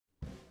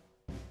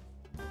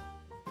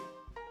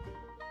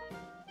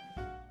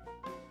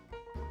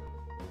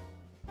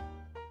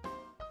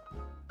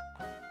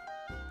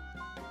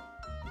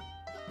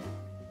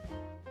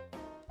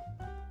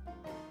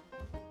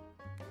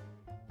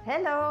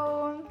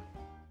Hello!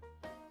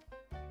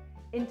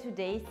 In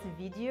today's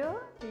video,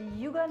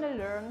 you're gonna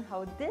learn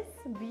how this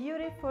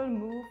beautiful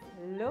move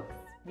looks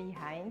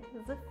behind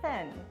the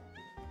fan.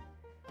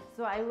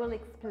 So I will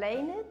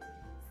explain it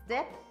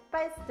step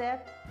by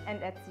step,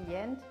 and at the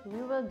end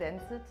we will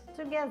dance it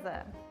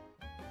together.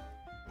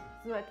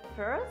 So at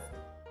first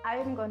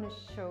I'm gonna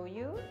show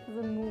you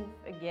the move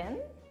again.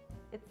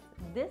 It's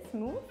this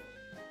move.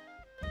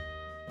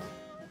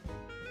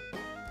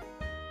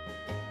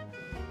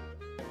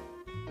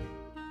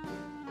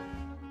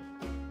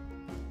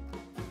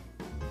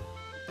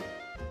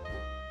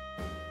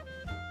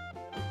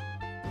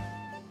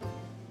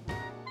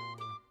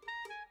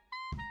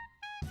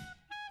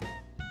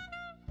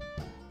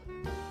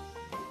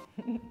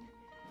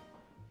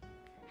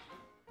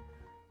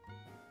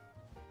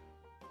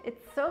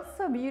 It's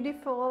so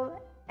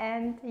beautiful,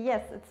 and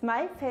yes, it's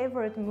my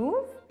favorite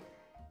move.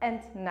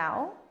 And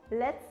now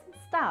let's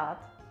start.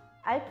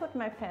 I put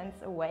my fans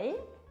away.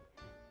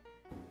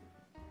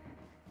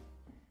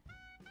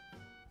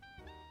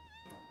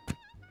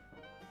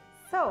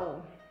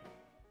 So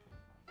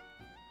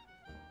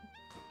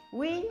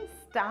we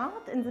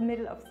start in the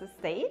middle of the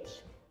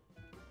stage,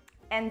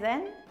 and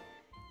then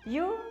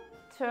you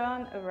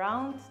turn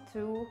around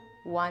to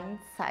one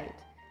side.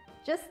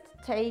 Just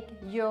take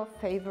your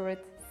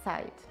favorite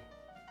side.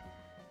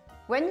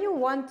 When you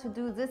want to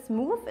do this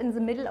move in the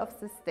middle of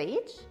the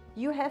stage,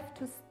 you have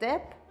to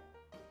step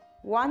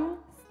one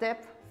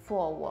step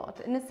forward.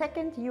 In a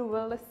second you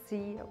will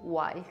see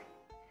why.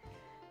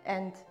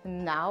 And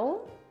now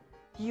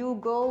you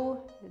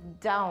go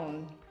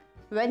down.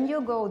 When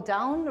you go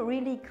down,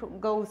 really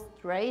go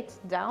straight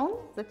down,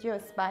 that your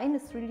spine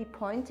is really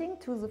pointing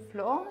to the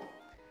floor.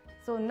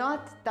 So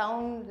not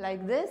down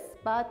like this,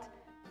 but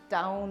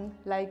down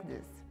like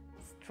this,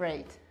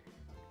 straight.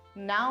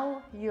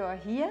 Now you are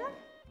here,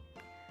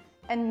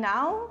 and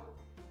now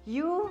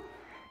you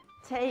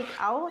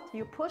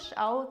you push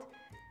out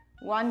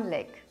one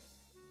leg.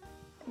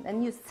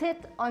 Then you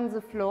sit on the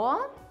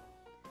floor.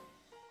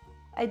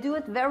 I do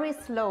it very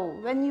slow.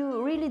 When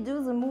you really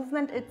do the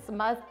movement, it's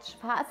much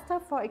faster.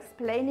 For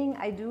explaining,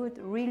 I do it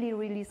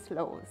really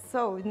slow.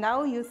 So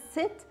now you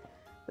sit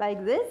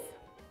like this,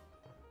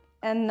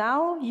 and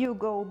now you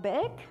go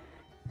back,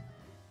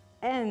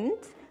 and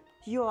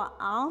your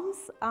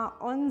arms are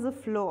on the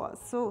floor.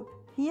 So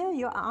here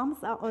your arms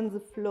are on the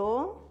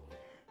floor,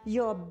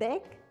 your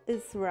back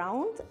is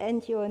round,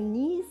 and your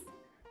knees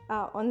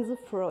are on the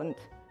front.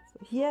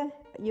 So here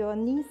your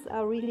knees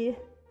are really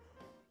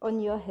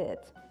on your head.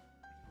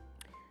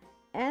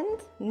 And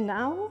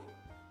now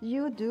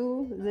you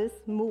do this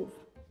move.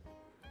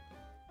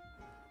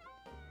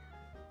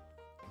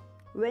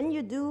 When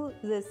you do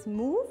this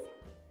move,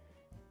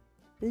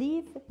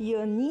 leave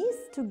your knees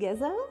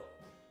together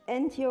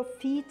and your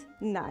feet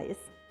nice.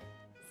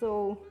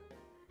 So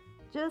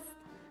just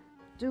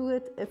do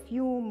it a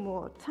few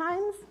more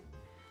times.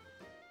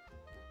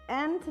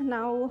 And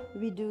now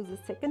we do the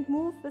second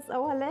move with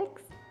our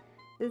legs.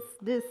 Is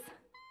this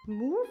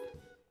move.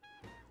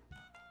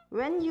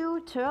 When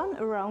you turn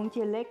around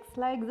your legs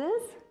like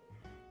this,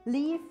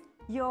 leave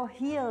your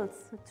heels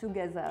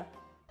together.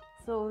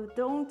 So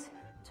don't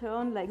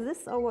turn like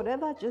this or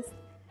whatever, just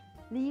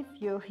leave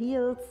your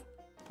heels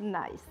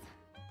nice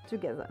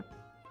together.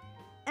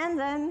 And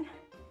then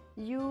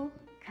you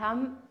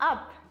come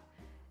up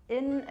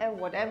in a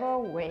whatever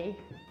way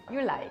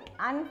you like.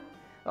 And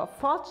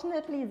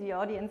fortunately the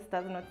audience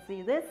does not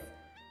see this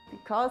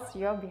because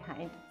you're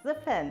behind the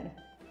fan.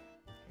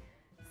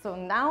 So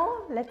now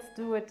let's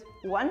do it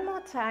one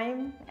more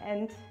time,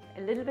 and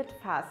a little bit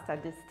faster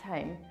this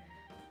time.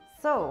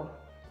 So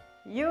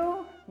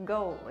you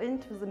go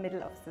into the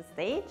middle of the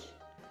stage,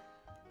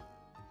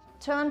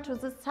 turn to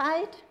the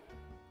side,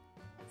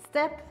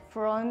 step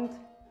front,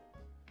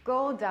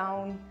 go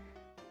down,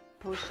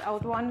 push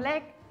out one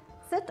leg,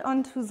 sit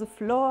onto the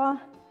floor,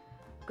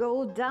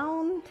 go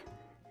down,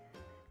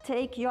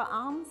 take your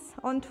arms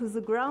onto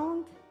the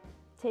ground,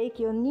 take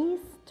your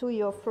knees to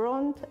your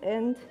front,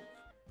 and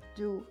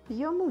do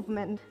your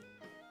movement.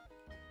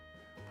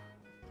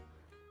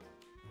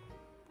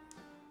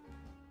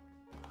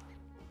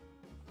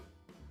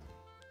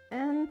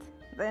 And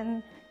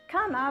then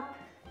come up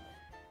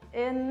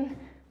in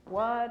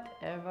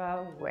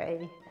whatever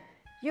way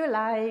you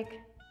like.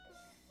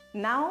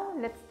 Now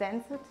let's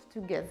dance it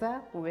together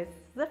with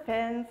the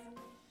fans.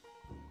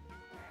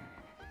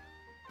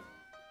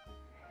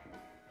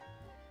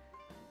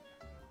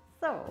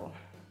 So,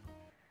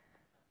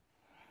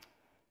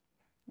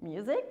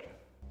 music.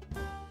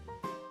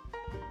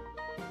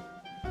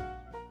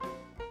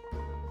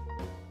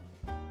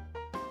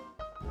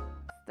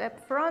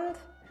 Step front,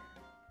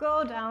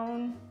 go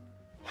down,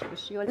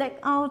 push your leg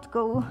out,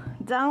 go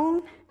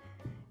down.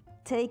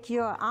 Take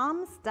your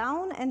arms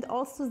down, and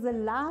also the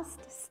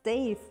last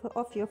stave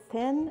of your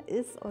fan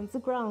is on the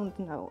ground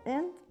now.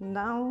 And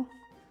now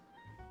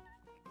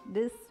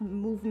this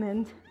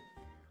movement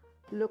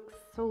looks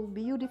so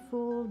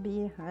beautiful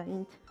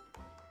behind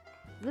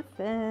the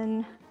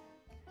fan.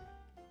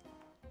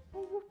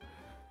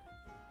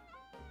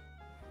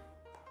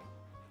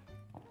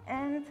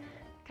 and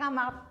come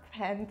up,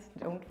 and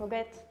don't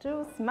forget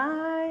to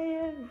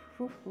smile.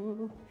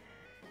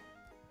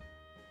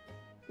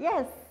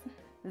 Yes,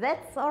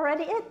 that's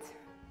already it.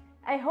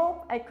 I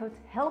hope I could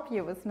help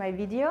you with my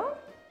video.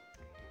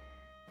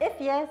 If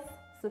yes,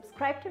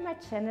 subscribe to my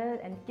channel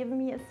and give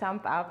me a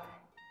thumb up.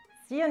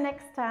 See you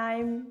next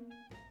time.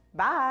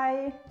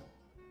 Bye!